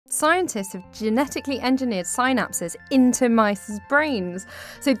Scientists have genetically engineered synapses into mice's brains.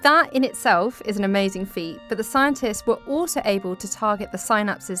 So that in itself is an amazing feat, but the scientists were also able to target the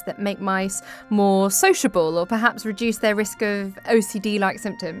synapses that make mice more sociable or perhaps reduce their risk of OCD-like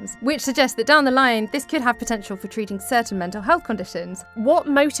symptoms, which suggests that down the line this could have potential for treating certain mental health conditions. What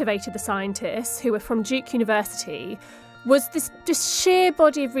motivated the scientists, who were from Duke University, was this sheer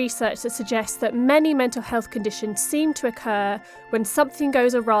body of research that suggests that many mental health conditions seem to occur when something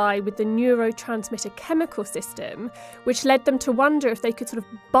goes awry with the neurotransmitter chemical system, which led them to wonder if they could sort of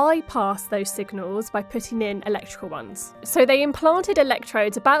bypass those signals by putting in electrical ones. So they implanted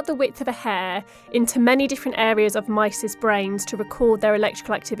electrodes about the width of a hair into many different areas of mice's brains to record their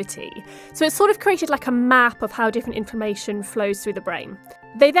electrical activity. So it sort of created like a map of how different information flows through the brain.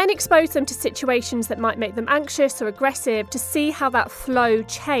 They then exposed them to situations that might make them anxious or aggressive to see how that flow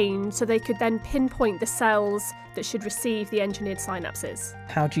changed, so they could then pinpoint the cells that should receive the engineered synapses.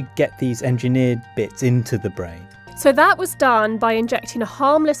 How do you get these engineered bits into the brain? So that was done by injecting a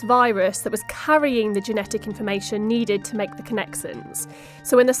harmless virus that was carrying the genetic information needed to make the connections.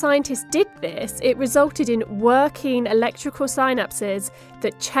 So when the scientists did this, it resulted in working electrical synapses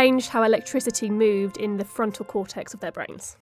that changed how electricity moved in the frontal cortex of their brains.